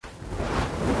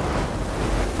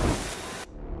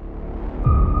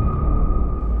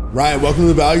Ryan, welcome to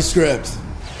the Value Script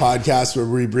podcast, where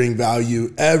we bring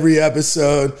value every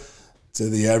episode to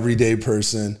the everyday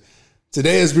person.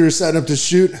 Today, as we were setting up to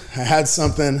shoot, I had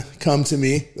something come to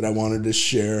me that I wanted to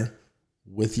share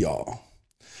with y'all.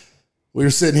 We were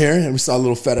sitting here and we saw a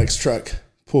little FedEx truck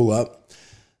pull up,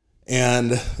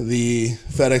 and the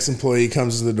FedEx employee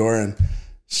comes to the door and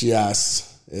she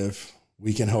asks if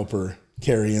we can help her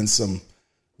carry in some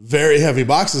very heavy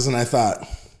boxes. And I thought,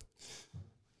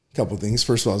 a couple of things.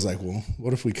 First of all, I was like, well,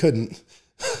 what if we couldn't?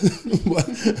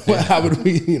 How would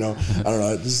we, I don't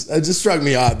know. It just struck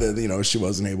me odd that, she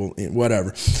wasn't able,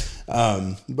 whatever.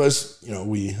 But,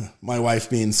 my wife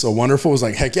being so wonderful was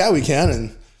like, heck yeah, we can.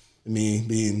 And me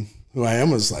being who I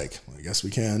am was like, well, I guess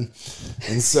we can.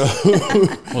 And so.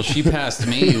 Well, she passed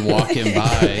me walking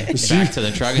by back to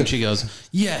the truck and she goes,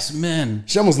 yes, men.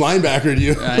 She almost linebackered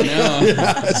you. I know.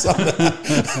 Yeah, I saw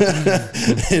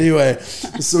that. Anyway,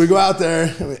 so we go out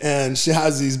there and she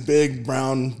has these big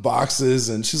brown boxes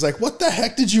and she's like, what the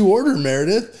heck did you order,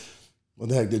 Meredith? What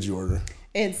the heck did you order?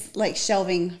 It's like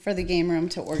shelving for the game room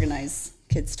to organize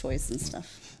kids' toys and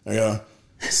stuff. There you go.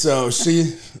 So she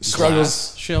struggles.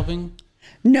 Glass shelving?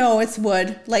 No, it's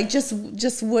wood. Like just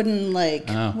wooden,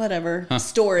 whatever. Huh.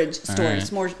 Storage.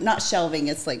 Right. More, not shelving.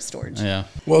 It's like storage. Yeah.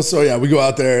 Well, so yeah, we go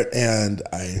out there and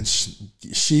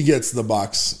she gets the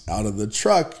box out of the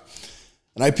truck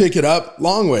and I pick it up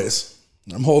long ways.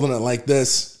 I'm holding it like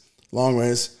this, long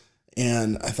ways.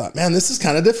 And I thought, man, this is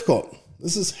kind of difficult.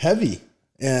 This is heavy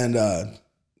and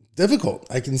difficult.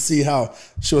 I can see how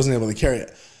she wasn't able to carry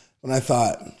it. And I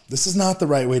thought, this is not the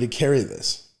right way to carry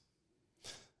this.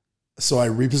 So I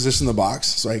repositioned the box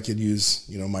so I could use,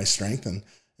 my strength and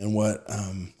what,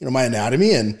 my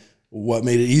anatomy and what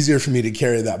made it easier for me to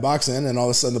carry that box in. And all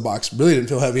of a sudden the box really didn't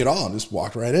feel heavy at all. I just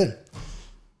walked right in.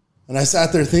 And I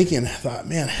sat there thinking, I thought,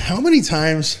 man, how many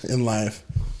times in life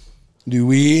do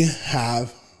we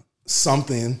have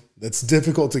something that's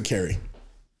difficult to carry?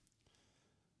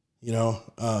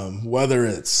 Whether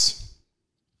it's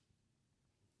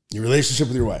your relationship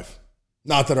with your wife.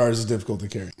 Not that ours is difficult to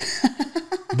carry.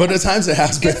 But at times it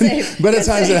has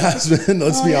been.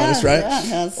 Let's be honest, right?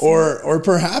 Yeah, or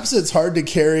perhaps it's hard to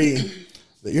carry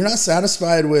that you're not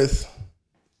satisfied with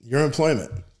your employment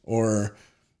or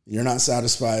you're not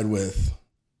satisfied with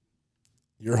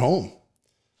your home.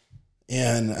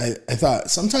 And I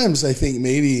thought sometimes I think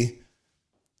maybe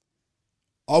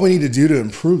all we need to do to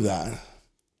improve that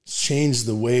is change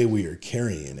the way we are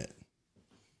carrying it.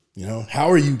 How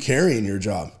are you carrying your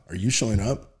job? Are you showing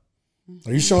up?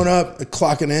 Are you showing up,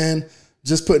 clocking in,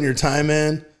 just putting your time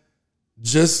in,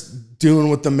 just doing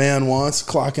what the man wants,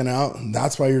 clocking out, and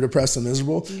that's why you're depressed and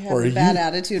miserable? You have a bad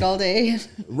attitude all day.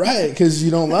 Right, because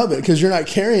you don't love it, because you're not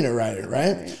carrying it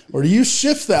right? Or do you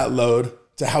shift that load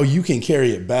to how you can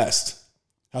carry it best,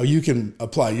 how you can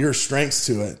apply your strengths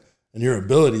to it and your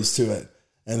abilities to it,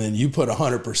 and then you put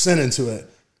 100% into it,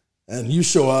 and you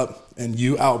show up and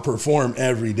you outperform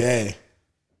every day?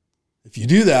 If you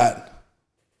do that,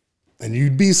 and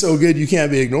you'd be so good you can't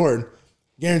be ignored,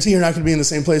 guarantee you're not going to be in the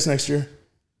same place next year.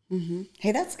 Mm-hmm.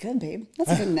 Hey, that's good, babe.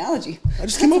 That's a good analogy. I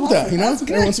just came up with that, every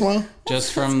once in a while.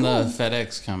 Just from the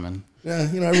FedEx coming. Yeah,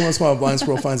 every once in a while a blind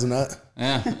squirrel finds a nut.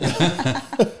 Yeah.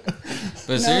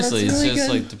 But seriously, it's just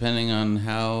like depending on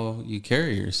how you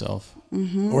carry yourself.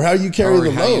 Mm-hmm. Or how you carry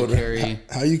the load.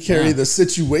 How you carry the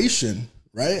situation,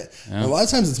 right? Yeah. A lot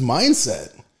of times it's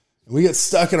mindset. We get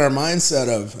stuck in our mindset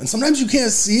and sometimes you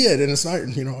can't see it, and it's not,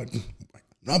 I'm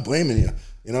not blaming you.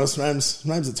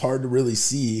 Sometimes it's hard to really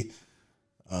see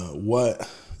what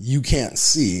you can't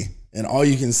see, and all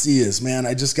you can see is, man,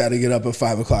 I just got to get up at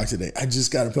 5 o'clock today. I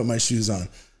just got to put my shoes on.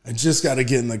 I just got to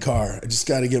get in the car. I just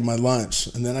got to get my lunch,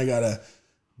 and then I got to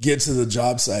get to the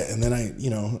job site, and then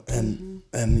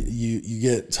and you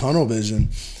get tunnel vision.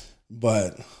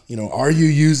 But are you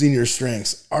using your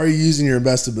strengths? Are you using your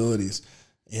best abilities?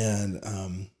 And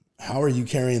how are you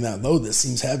carrying that load that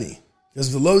seems heavy? Because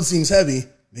if the load seems heavy,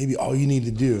 maybe all you need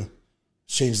to do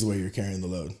is change the way you're carrying the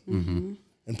load. Mm-hmm.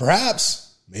 And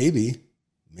perhaps, maybe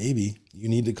you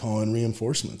need to call in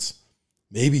reinforcements.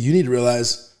 Maybe you need to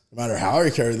realize no matter how I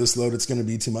carry this load, it's going to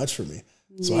be too much for me.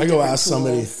 So I go ask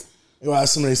somebody,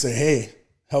 say, hey,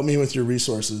 help me with your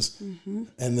resources. Mm-hmm.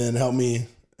 And then help me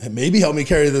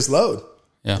carry this load.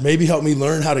 Yeah. Maybe help me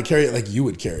learn how to carry it like you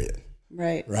would carry it.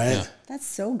 Right. Yeah. That's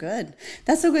so good.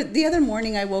 The other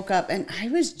morning I woke up and I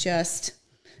really was just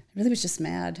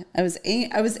mad. I was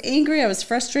angry. I was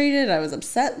frustrated. I was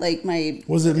upset.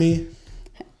 Was it me?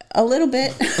 A little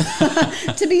bit,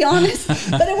 to be honest,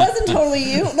 but it wasn't totally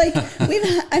you. Like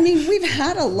we've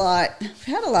had a lot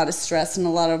of stress and a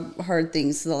lot of hard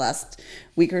things the last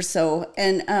week or so.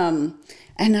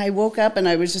 And I woke up and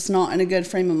I was just not in a good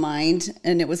frame of mind,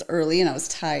 and it was early and I was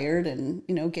tired and,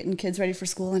 getting kids ready for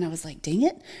school. And I was like, dang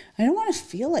it, I don't want to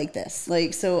feel like this.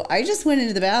 Like, so I just went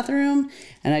into the bathroom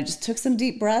and I just took some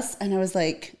deep breaths and I was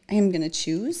like, I am going to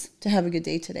choose to have a good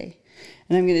day today.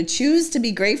 And I'm going to choose to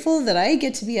be grateful that I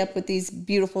get to be up with these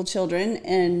beautiful children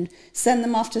and send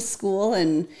them off to school.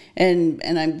 And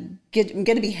I'm going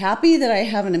to be happy that I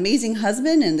have an amazing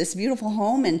husband and this beautiful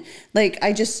home. And like,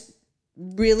 I just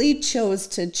really chose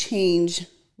to change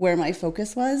where my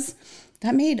focus was.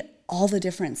 That made all the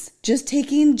difference.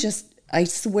 I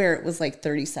swear it was like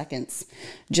 30 seconds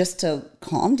just to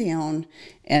calm down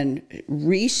and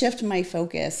reshift my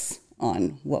focus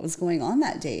on what was going on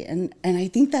that day. And I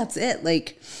think that's it.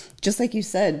 Like, just like you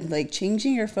said, like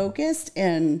changing your focus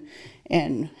and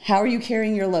how are you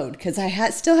carrying your load? Because I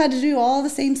still had to do all the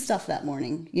same stuff that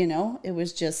morning. It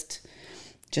was just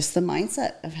the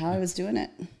mindset of how I was doing it.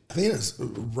 I think it's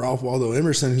Ralph Waldo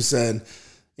Emerson who said,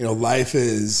 life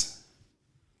is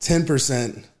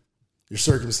 10% your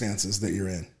circumstances that you're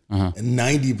in, and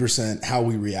 90% how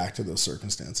we react to those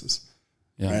circumstances.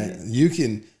 Yeah. Right? You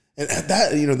can. And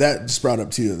that just brought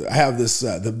up too. I have this,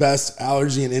 the best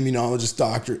allergy and immunologist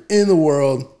doctor in the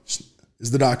world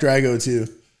is the doctor I go to.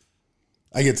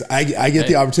 I get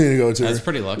the opportunity to go to her. That's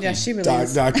pretty lucky. Yeah, she really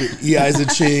is. Dr.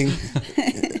 Eiza Ching.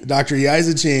 Dr.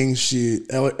 Eiza Ching, she,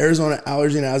 Arizona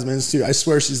Allergy and Asthma Institute. I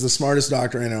swear she's the smartest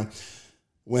doctor I know.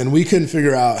 When we couldn't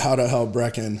figure out how to help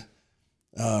Brecken,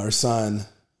 our son,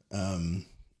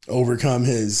 overcome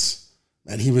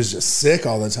and he was just sick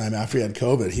all the time after he had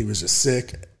COVID. He was just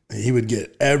sick. He would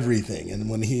get everything. And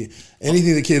when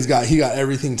anything the kids got, he got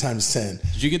everything times 10.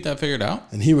 Did you get that figured out?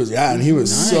 And he was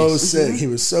so sick. He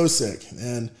was so sick.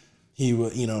 And he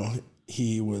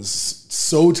was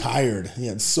so tired. He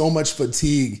had so much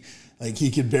fatigue. Like he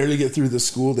could barely get through the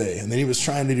school day. And then he was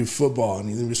trying to do football and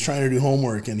he was trying to do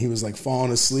homework and he was like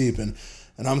falling asleep. And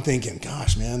I'm thinking,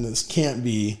 gosh, man, this can't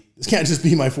just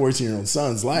be my 14-year-old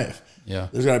son's life. Yeah.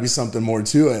 There's got to be something more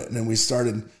to it. And then we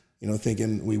started,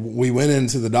 thinking, we went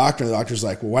into the doctor. The doctor's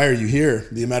like, well, why are you here?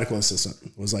 The medical assistant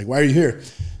was like, why are you here?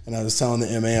 And I was telling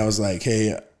the MA, I was like,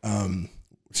 hey,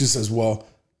 she says, well,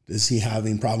 is he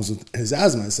having problems with his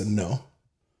asthma? I said, no.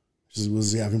 She said,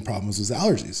 was he having problems with his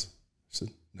allergies? I said,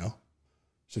 no.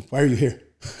 She said, why are you here?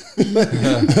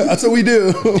 That's what we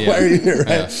do. Yeah. Why are you here? Right.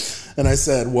 Yeah. And I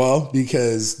said, well,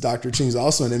 because Dr. Ching's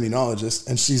also an immunologist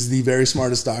and she's the very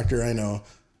smartest doctor I know,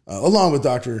 along with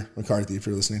Dr. McCarthy, if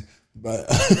you're listening. But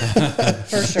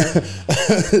for sure.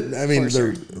 I mean,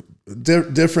 they're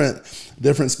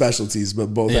different specialties, but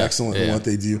both excellent in what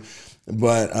they do.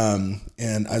 But,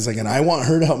 and I was like, and I want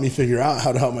her to help me figure out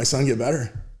how to help my son get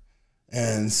better.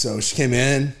 And so she came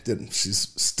in,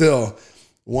 she's still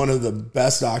one of the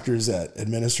best doctors at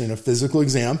administering a physical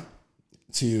exam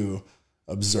to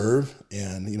observe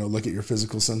and, look at your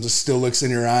physical symptoms. Still looks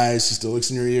in your eyes. She still looks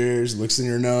in your ears, looks in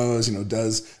your nose,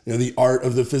 does, the art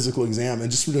of the physical exam.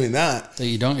 And just for doing that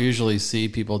you don't usually see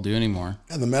people do anymore.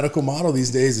 Yeah, the medical model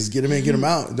these days is get them in, get them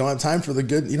out. Don't have time for the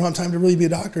good. You don't have time to really be a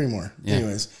doctor anymore. Yeah.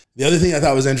 Anyways, the other thing I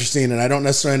thought was interesting, and I don't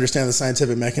necessarily understand the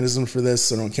scientific mechanism for this,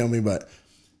 so don't kill me, but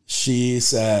she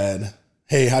said,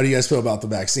 hey, how do you guys feel about the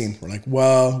vaccine? We're like,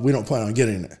 well, we don't plan on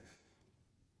getting it.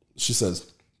 She says,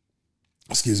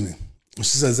 excuse me. She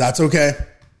says, that's okay.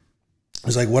 I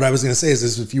was like, what I was going to say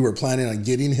is if you were planning on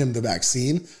getting him the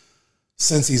vaccine,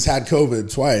 since he's had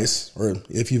COVID twice, or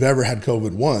if you've ever had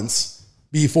COVID once,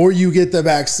 before you get the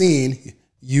vaccine,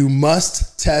 you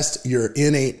must test your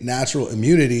innate natural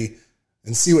immunity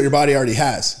and see what your body already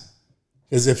has.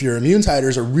 Because if your immune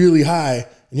titers are really high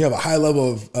and you have a high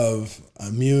level of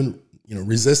immune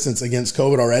resistance against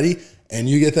COVID already, and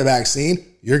you get the vaccine,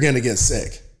 you're going to get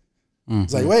sick. Mm-hmm.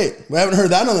 It's like, wait, we haven't heard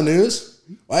that on the news.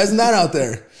 Why isn't that out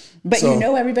there? But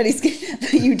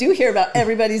you do hear about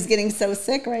everybody's getting so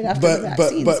sick right after the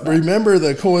vaccines. But remember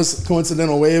the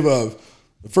coincidental wave of,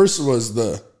 first was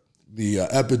the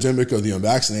epidemic of the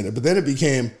unvaccinated, but then it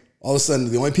became all of a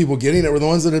sudden the only people getting it were the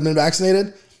ones that had been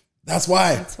vaccinated. That's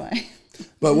why.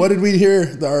 But what did we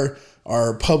hear?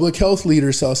 Our public health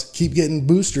leaders tell us keep getting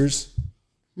boosters.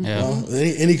 Yeah. Well,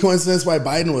 any coincidence why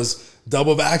Biden was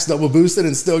double vaxxed, double boosted,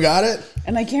 and still got it?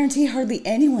 And I guarantee hardly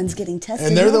anyone's getting tested.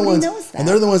 And they're the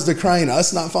ones decrying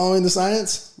us not following the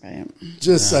science. Right.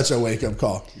 Just such a wake up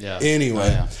call. Yeah.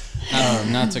 Anyway,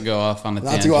 not to go off on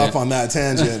that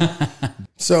tangent.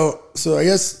 So I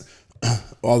guess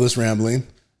all this rambling,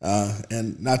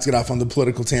 and not to get off on the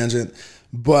political tangent,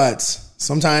 but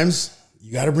sometimes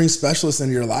you got to bring specialists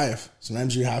into your life.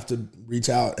 Sometimes you have to reach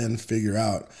out and figure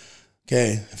out,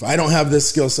 okay, if I don't have this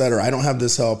skill set, or I don't have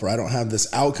this help, or I don't have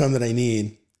this outcome that I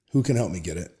need, who can help me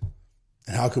get it?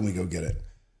 And how can we go get it?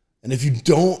 And if you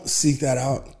don't seek that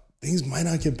out, things might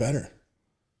not get better.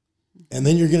 And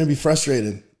then you're going to be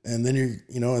frustrated. And then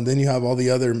and then you have all the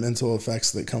other mental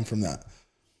effects that come from that.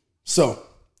 So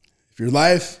if your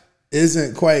life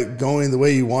isn't quite going the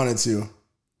way you want it to,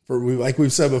 like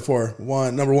we've said before,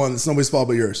 number one, it's nobody's fault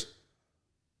but yours.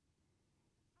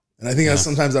 And I think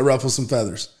sometimes that ruffles some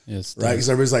feathers, yes, right? Because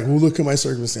everybody's like, well, look at my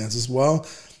circumstances. Well,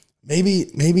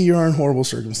 maybe you're in horrible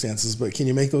circumstances, but can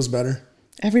you make those better?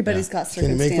 Everybody's got circumstances.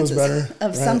 Can you make those better?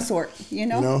 Of some sort,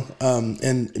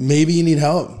 and maybe you need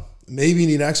help. Maybe you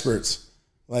need experts.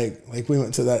 Like we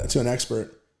went to an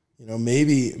expert.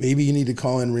 Maybe you need to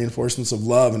call in reinforcements of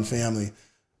love and family,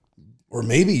 or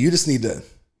maybe you just need to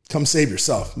come save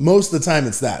yourself. Most of the time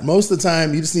it's that. Most of the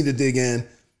time you just need to dig in,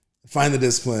 find the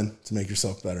discipline to make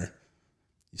yourself better.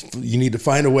 You need to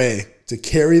find a way to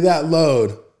carry that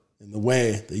load in the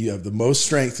way that you have the most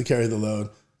strength to carry the load,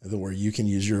 and where you can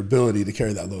use your ability to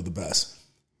carry that load the best.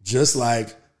 Just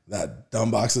like that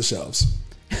dumb box of shelves.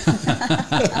 And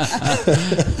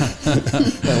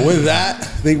with that, I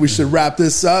think we should wrap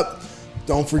this up.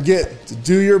 Don't forget to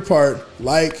do your part.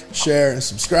 Like, share, and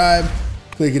subscribe.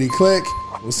 Clickety click.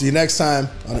 We'll see you next time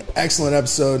on an excellent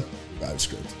episode of Vibe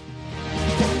Script.